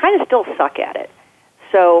 we kind of still suck at it.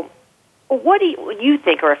 So what do you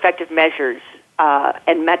think are effective measures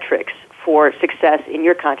and metrics for success in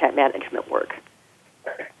your content management work?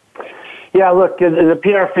 Yeah, look, the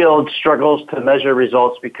PR field struggles to measure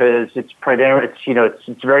results because it's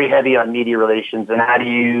very heavy on media relations, and how do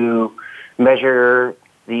you measure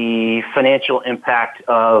the financial impact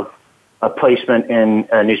of a placement in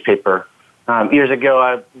a newspaper? Years ago,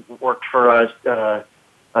 I worked for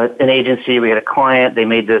an agency. We had a client. They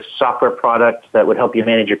made this software product that would help you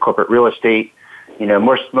manage your corporate real estate.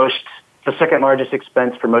 The second largest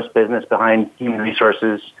expense for most business behind human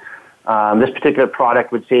resources. This particular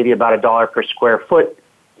product would save you about $1 per square foot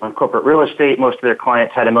on corporate real estate. Most of their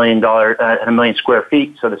clients had $1 million square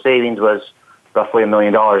feet, so the savings was roughly $1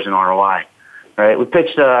 million in ROI. Right? We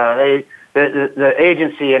pitched the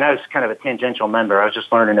agency, and I was kind of a tangential member. I was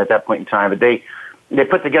just learning at that point in time, but they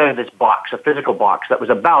put together this box, a physical box that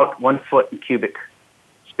was about 1 foot in cubic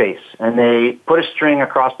space, and they put a string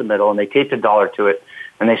across the middle, and they taped $1 to it,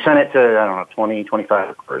 and they sent it to 20, 25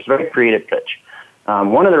 reporters. Very creative pitch.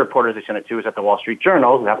 One of the reporters they sent it to was at the Wall Street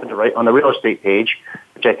Journal, who happened to write on the real estate page,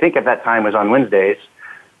 which I think at that time was on Wednesdays,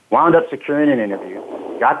 wound up securing an interview,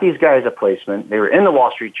 got these guys a placement. They were in the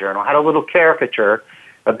Wall Street Journal, had a little caricature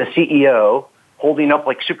of the CEO holding up,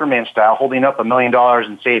 like Superman style, holding up $1 million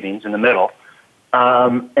in savings in the middle.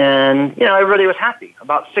 And everybody was happy.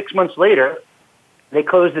 About 6 months later, they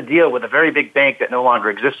closed a deal with a very big bank that no longer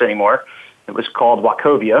exists anymore. It was called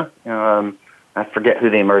Wachovia. I forget who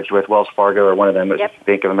they merged with, Wells Fargo or one of them. It was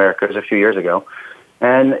Bank of America. It was a few years ago.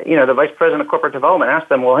 And, the vice president of corporate development asked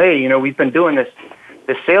them, well, hey, we've been doing this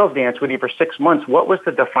sales dance with you for 6 months. What was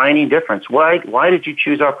the defining difference? Why did you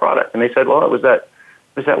choose our product? And they said, well, it was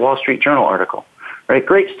that Wall Street Journal article. Right?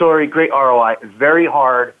 Great story, great ROI. Very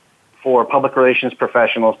hard for public relations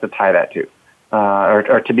professionals to tie that to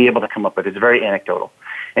or to be able to come up with. It's very anecdotal.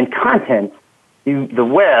 And content, the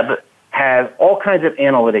web has all kinds of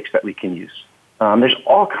analytics that we can use. There's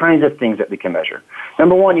all kinds of things that we can measure.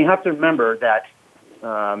 Number one, you have to remember that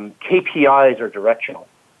KPIs are directional.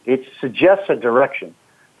 It suggests a direction.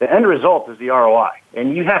 The end result is the ROI,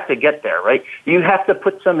 and you have to get there, right? You have to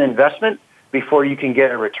put some investment before you can get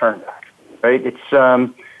a return back, right? It's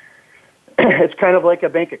kind of like a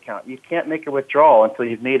bank account. You can't make a withdrawal until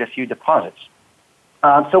you've made a few deposits.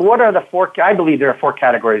 So what are the four? I believe there are 4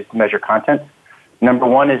 categories to measure content. Number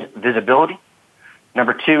 1 is visibility.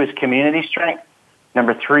 Number 2 is community strength.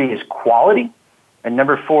 Number 3 is quality. And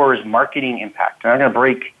number 4 is marketing impact. And I'm going to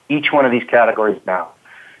break each one of these categories down.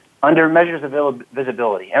 Under measures of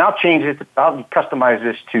visibility, and I'll change it, I'll customize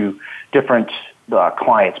this to different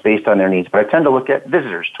clients based on their needs, but I tend to look at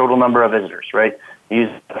visitors, total number of visitors, right? I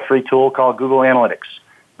use a free tool called Google Analytics.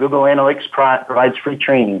 Google Analytics provides free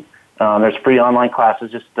training. There's free online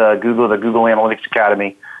classes. Just Google the Google Analytics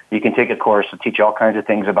Academy. You can take a course to teach you all kinds of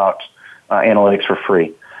things about analytics for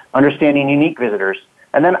free. Understanding unique visitors.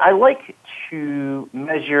 And then I like to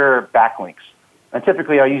measure backlinks. And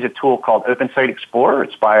typically I use a tool called Open Site Explorer.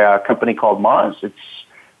 It's by a company called Moz. It's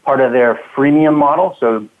part of their freemium model.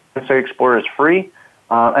 So Open Site Explorer is free.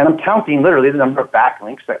 And I'm counting literally the number of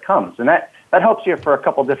backlinks that comes. And that helps you for a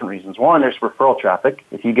couple different reasons. One, there's referral traffic.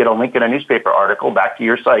 If you get a link in a newspaper article back to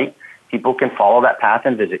your site, people can follow that path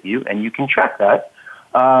and visit you, and you can track that.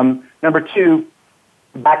 Number two,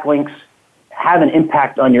 backlinks have an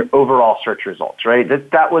impact on your overall search results, right?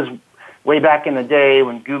 That was way back in the day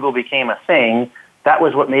when Google became a thing. That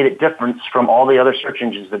was what made it different from all the other search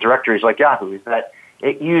engines, the directories like Yahoo, is that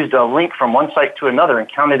it used a link from one site to another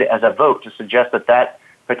and counted it as a vote to suggest that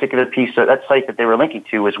particular piece of that site that they were linking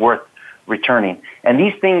to was worth returning. And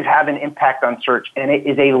these things have an impact on search, and it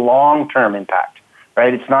is a long-term impact,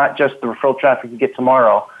 right? It's not just the referral traffic you get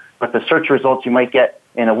tomorrow, but the search results you might get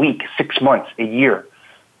in a week, 6 months, a year.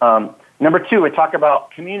 Number two, we talk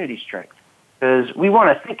about community strength, because we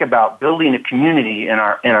want to think about building a community in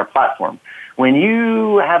our platform. When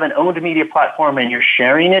you have an owned media platform and you're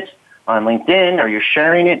sharing it on LinkedIn or you're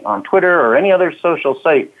sharing it on Twitter or any other social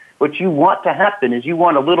site, what you want to happen is you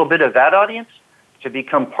want a little bit of that audience to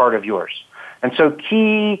become part of yours. And so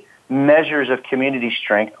key measures of community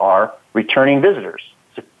strength are returning visitors.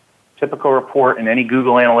 It's a typical report in any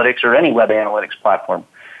Google Analytics or any web analytics platform.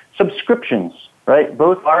 Subscriptions, right?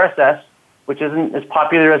 Both RSS, which isn't as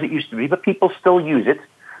popular as it used to be, but people still use it,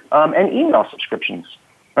 and email subscriptions,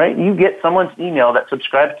 right? You get someone's email that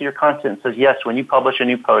subscribes to your content and says, yes, when you publish a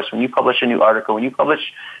new post, when you publish a new article, when you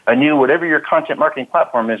publish a new whatever your content marketing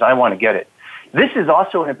platform is, I want to get it. This is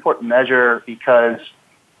also an important measure because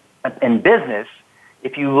in business,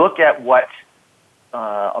 if you look at what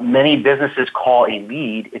many businesses call a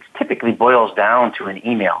lead, it typically boils down to an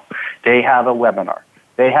email. They have a webinar.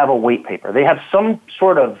 They have a white paper. They have some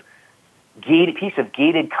sort of piece of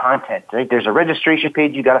gated content. Right? There's a registration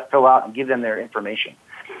page you got to fill out and give them their information.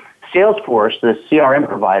 Salesforce, the CRM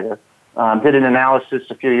provider, did an analysis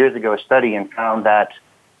a few years ago, a study, and found that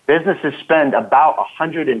businesses spend about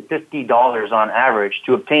 $150 on average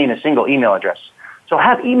to obtain a single email address. So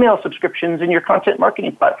have email subscriptions in your content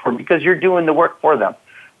marketing platform because you're doing the work for them,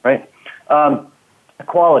 right?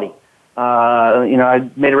 Quality. I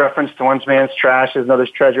made a reference to one man's trash is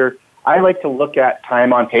another's treasure. I like to look at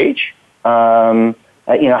time on page, how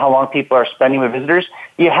long people are spending with visitors.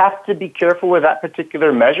 You have to be careful with that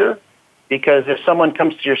particular measure because if someone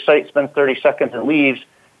comes to your site, spends 30 seconds and leaves,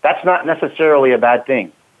 that's not necessarily a bad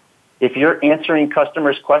thing. If you're answering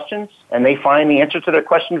customers' questions and they find the answer to their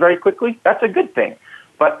question very quickly, that's a good thing.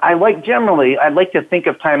 But I'd like to think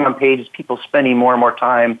of time on page as people spending more and more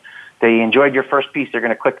time. They enjoyed your first piece, they're going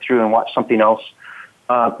to click through and watch something else.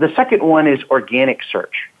 The second one is organic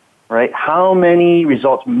search, right? How many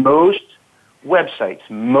results? Most websites,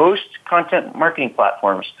 most content marketing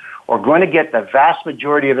platforms are going to get the vast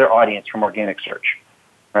majority of their audience from organic search.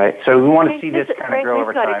 Right, so we want to see this kind of grow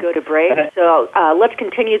over time. We've got to go to break, so let's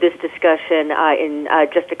continue this discussion in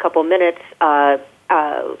just a couple minutes.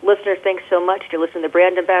 Listeners, thanks so much. You're listening to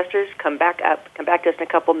Brand Ambassadors. Come back to us in a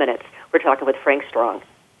couple minutes. We're talking with Frank Strong.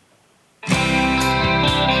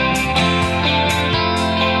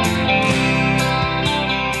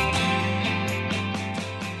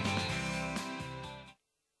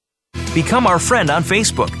 Become our friend on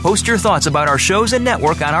Facebook. Post your thoughts about our shows and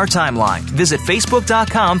network on our timeline. Visit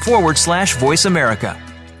facebook.com/Voice America.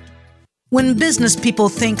 When business people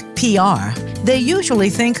think PR, they usually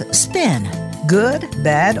think spin. Good,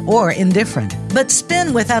 bad, or indifferent. But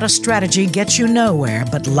spin without a strategy gets you nowhere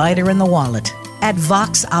but lighter in the wallet. At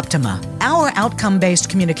Vox Optima, our outcome-based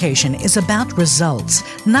communication is about results,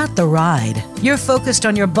 not the ride. You're focused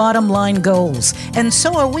on your bottom line goals, and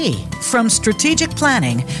so are we. From strategic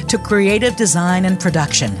planning to creative design and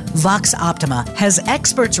production, Vox Optima has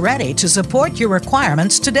experts ready to support your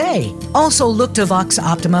requirements today. Also look to Vox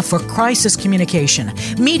Optima for crisis communication,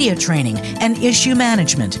 media training, and issue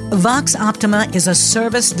management. Vox Optima is a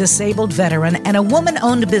service-disabled veteran and a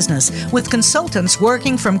woman-owned business with consultants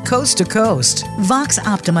working from coast to coast. Vox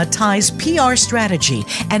Optima ties PR strategy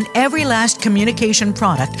and every last communication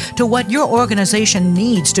product to what your organization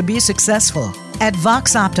needs to be successful. At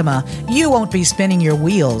Vox Optima, you won't be spinning your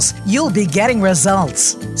wheels. You'll be getting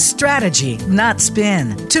results. Strategy, not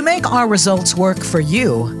spin. To make our results work for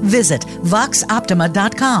you, visit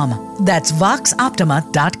voxoptima.com. That's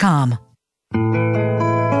voxoptima.com.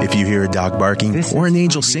 If you hear a dog barking or an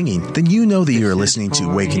angel singing, then you know that you are listening to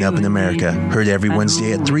Waking Up in America. Heard every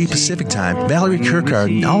Wednesday at 3 Pacific Time, Valerie Kirkard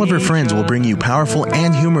and all of her friends will bring you powerful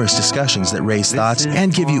and humorous discussions that raise thoughts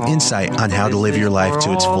and give you insight on how to live your life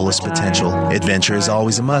to its fullest potential. Adventure is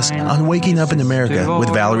always a must on Waking Up in America with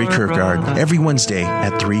Valerie Kirkard every Wednesday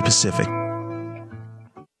at 3 Pacific.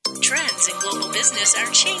 Trends in global business are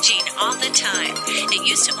changing all the time. It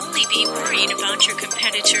used to only be worrying about your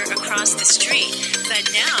competitor across the street, but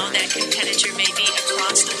now that competitor may be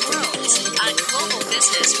across the world. On Global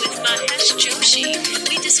Business with Mahesh Joshi,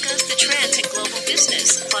 we discuss the trends in global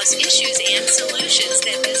business, plus issues and solutions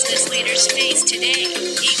that business leaders face today.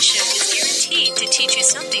 Each show is guaranteed to teach you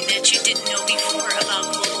something that you didn't know before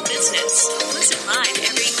about global business. Listen live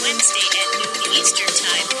every Wednesday at noon Eastern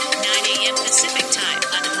Time, 9 a.m. Pacific Time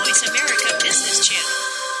on the Voice America Business Channel.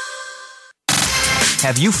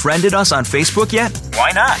 Have you friended us on Facebook yet? Why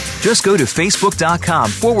not? Just go to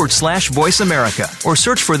facebook.com/Voice America or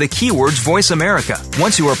search for the keywords Voice America.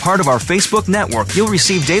 Once you are part of our Facebook network, you'll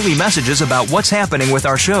receive daily messages about what's happening with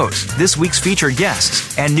our shows, this week's featured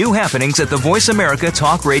guests, and new happenings at the Voice America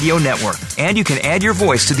Talk Radio Network. And you can add your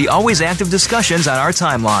voice to the always active discussions on our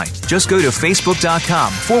timeline. Just go to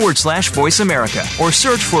facebook.com/Voice America or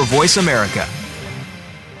search for Voice America.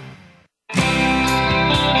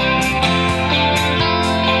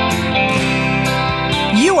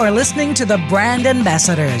 You are listening to the Brand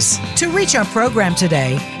Ambassadors. To reach our program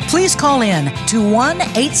today, please call in to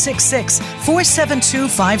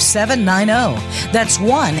 1-866-472-5790. That's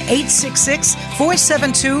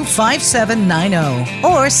 1-866-472-5790.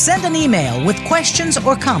 Or send an email with questions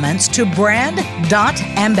or comments to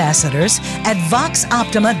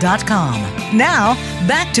brand.ambassadors@voxoptima.com. Now,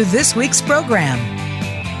 back to this week's program.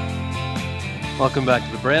 Welcome back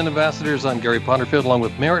to the Brand Ambassadors. I'm Gary Potterfield along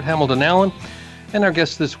with Merritt Hamilton Allen. And our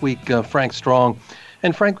guest this week, Frank Strong.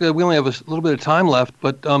 And Frank, we only have a little bit of time left,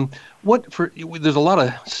 but there's a lot of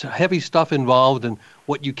heavy stuff involved in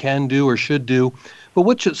what you can do or should do. But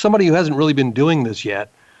what should somebody who hasn't really been doing this yet,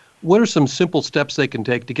 what are some simple steps they can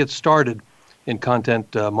take to get started in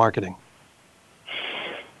content marketing?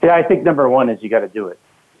 Yeah, I think number one is you got to do it,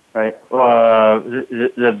 right?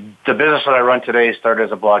 The business that I run today started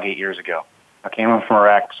as a blog 8 years ago. I came home from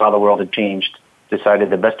Iraq, saw the world had changed, decided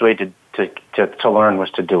the best way to learn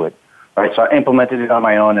was to do it. Right? So I implemented it on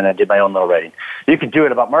my own, and I did my own little writing. You can do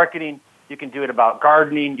it about marketing. You can do it about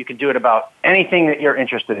gardening. You can do it about anything that you're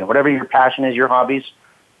interested in, whatever your passion is, your hobbies,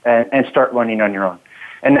 and start running on your own.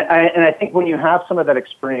 And I think when you have some of that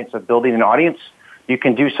experience of building an audience, you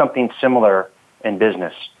can do something similar in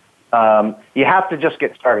business. You have to just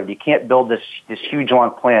get started. You can't build this huge,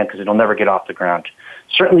 long plan because it'll never get off the ground.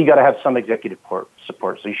 Certainly, you got to have some executive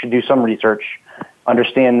support. So you should do some research,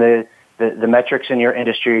 understand the metrics in your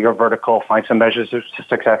industry, your vertical, find some measures of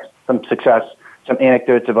success, some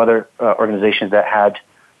anecdotes of other organizations that had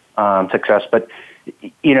success. But,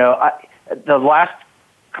 the last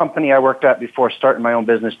company I worked at before starting my own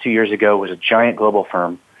business 2 years ago was a giant global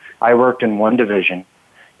firm. I worked in one division.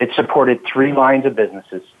 It supported 3 lines of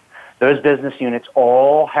businesses. Those business units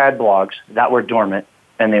all had blogs that were dormant,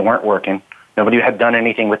 and they weren't working. Nobody had done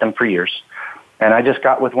anything with them for years. And I just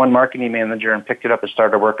got with one marketing manager and picked it up and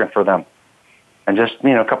started working for them. And just,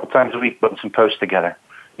 a couple times a week, putting some posts together.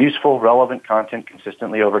 Useful, relevant content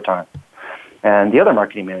consistently over time. And the other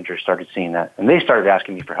marketing managers started seeing that. And they started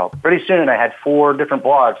asking me for help. Pretty soon, I had 4 different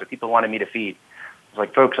blogs that people wanted me to feed. I was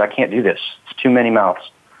like, folks, I can't do this. It's too many mouths.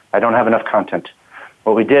 I don't have enough content.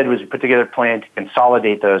 What we did was we put together a plan to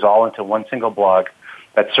consolidate those all into one single blog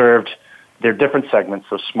that served their different segments,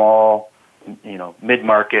 so small,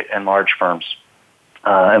 mid-market and large firms.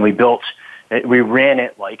 And we ran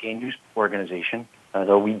it like a news organization,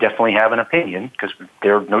 though we definitely have an opinion because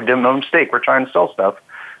there's no mistake. We're trying to sell stuff,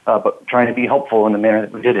 but trying to be helpful in the manner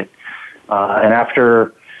that we did it. And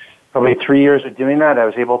after probably 3 years of doing that, I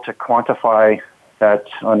was able to quantify that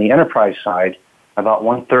on the enterprise side, about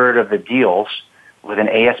 1/3 of the deals with an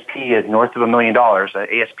ASP of north of $1 million,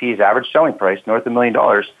 ASP's average selling price north of $1 million,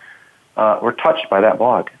 were touched by that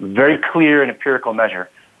blog. Very clear and empirical measure,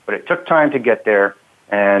 but it took time to get there,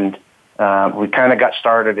 and we kind of got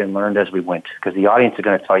started and learned as we went, because the audience is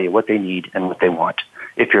going to tell you what they need and what they want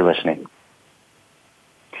if you're listening.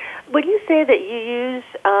 Would you say that you use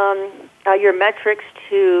your metrics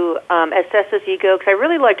to assess as you go? Because I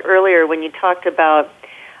really liked earlier when you talked about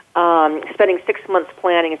spending 6 months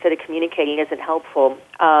planning instead of communicating isn't helpful.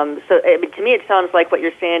 To me, it sounds like what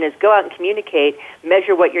you're saying is go out and communicate,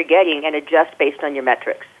 measure what you're getting, and adjust based on your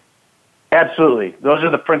metrics. Absolutely. Those are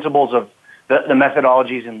the principles of the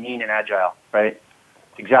methodologies in Lean and Agile, right?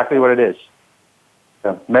 It's exactly what it is.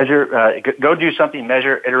 So go do something,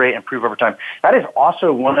 measure, iterate, improve over time. That is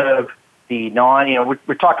also one of the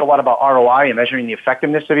we talk a lot about ROI and measuring the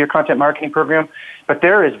effectiveness of your content marketing program, but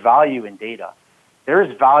there is value in data. There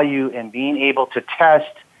is value in being able to test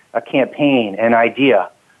a campaign, an idea.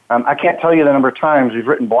 I can't tell you the number of times we've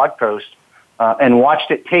written blog posts and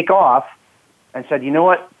watched it take off and said, you know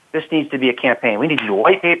what, this needs to be a campaign. We need to do a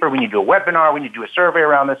white paper, we need to do a webinar, we need to do a survey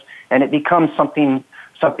around this, and it becomes something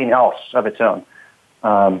else of its own.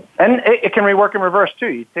 And it can work in reverse too.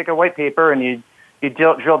 You take a white paper and you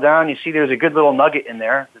drill down, you see there's a good little nugget in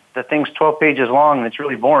there. The thing's 12 pages long and it's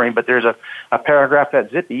really boring, but there's a paragraph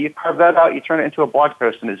that's zippy. You carve that out, you turn it into a blog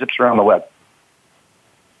post, and it zips around the web.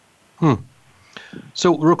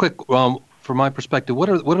 So real quick, from my perspective, what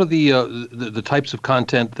are the types of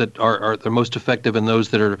content that are the most effective, and those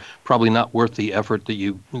that are probably not worth the effort that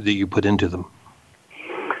you put into them?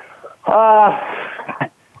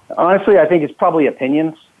 Honestly, I think it's probably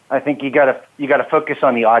opinions. I think you gotta focus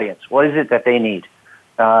on the audience. What is it that they need?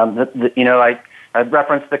 I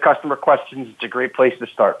referenced the customer questions. It's a great place to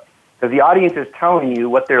start because the audience is telling you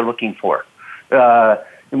what they're looking for.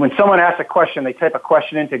 When someone asks a question, they type a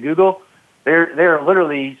question into Google.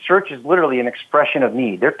 Search is literally an expression of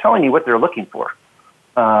need. They're telling you what they're looking for,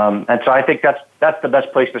 and so I think that's the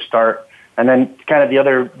best place to start. And then kind of the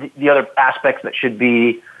other aspects that should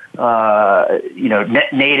be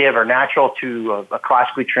native or natural to a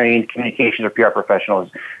classically trained communications or PR professional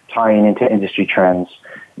is tying into industry trends.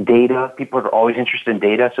 Data, people are always interested in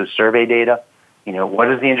data, so survey data. What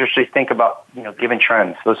does the industry think about, given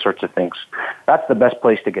trends, those sorts of things. That's the best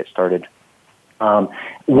place to get started.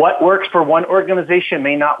 What works for one organization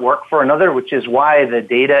may not work for another, which is why the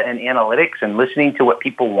data and analytics and listening to what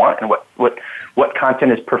people want and what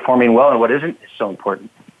content is performing well and what isn't is so important.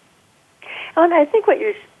 And I think what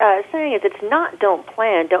you're saying is it's not don't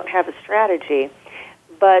plan, don't have a strategy,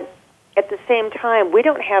 but at the same time, we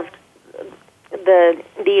don't have the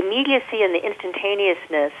immediacy and the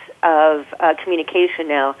instantaneousness of communication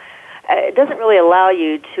now. It doesn't really allow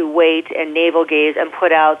you to wait and navel gaze and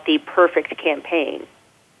put out the perfect campaign.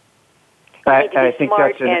 I think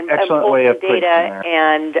that's an excellent way of putting it.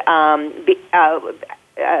 And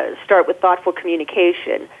start with thoughtful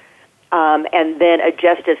communication. And then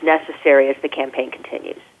adjust as necessary as the campaign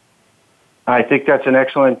continues. I think that's an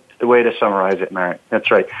excellent way to summarize it, Merritt.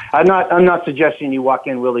 That's right. I'm not suggesting you walk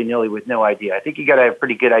in willy-nilly with no idea. I think you got to have a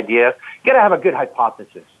pretty good idea. You got to have a good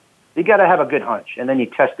hypothesis. You got to have a good hunch, and then you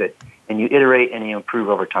test it, and you iterate, and you improve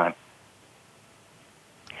over time.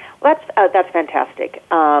 Well, that's fantastic.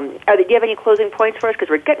 Do you have any closing points for us? Because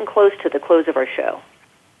we're getting close to the close of our show.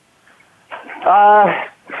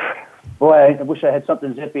 Boy, I wish I had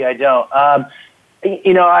something zippy. I don't.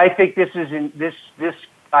 I think this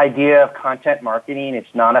idea of content marketing.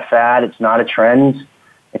 It's not a fad. It's not a trend.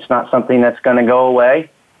 It's not something that's going to go away.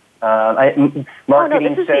 Marketing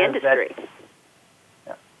this is the industry.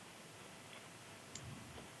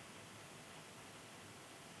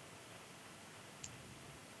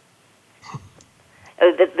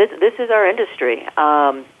 This is our industry.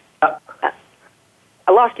 I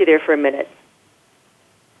lost you there for a minute.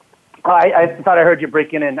 I thought I heard you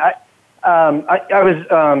breaking in. I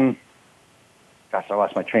was. Gosh, I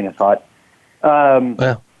lost my train of thought.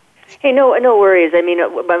 Hey, no worries. I mean,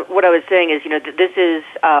 what I was saying is, this is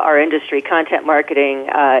our industry. Content marketing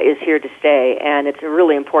is here to stay, and it's a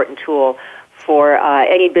really important tool for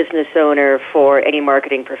any business owner, for any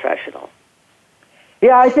marketing professional.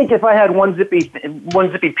 Yeah, I think if I had one zippy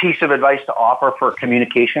piece of advice to offer for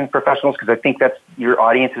communication professionals, because I think that's your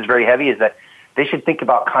audience is very heavy, is that they should think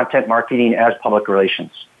about content marketing as public relations.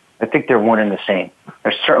 I think they're one and the same.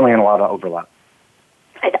 There's certainly a lot of overlap.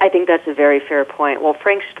 I think that's a very fair point. Well,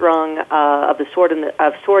 Frank Strong of Sword and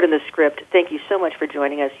the Script, thank you so much for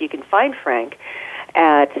joining us. You can find Frank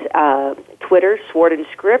at Twitter, Sword and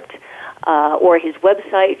Script, or his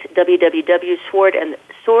website,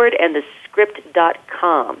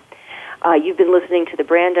 www.swordandthescript.com. You've been listening to the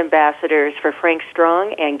Brand Ambassadors for Frank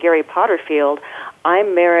Strong and Gary Potterfield.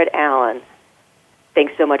 I'm Merritt Allen.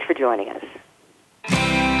 Thanks so much for joining us.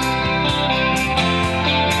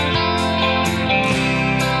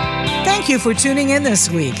 Thank you for tuning in this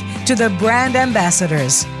week to the Brand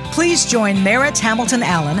Ambassadors. Please join Merritt Hamilton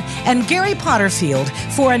Allen and Gary Potterfield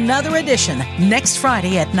for another edition next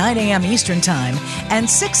Friday at 9 a.m. Eastern Time and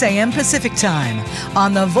 6 a.m. Pacific Time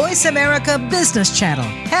on the Voice America Business Channel.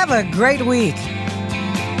 Have a great week.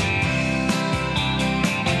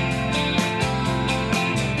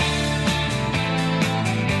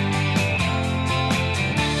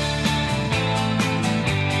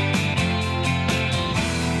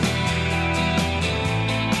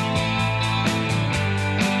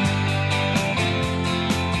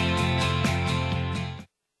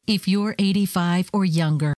 if you're 85 or younger.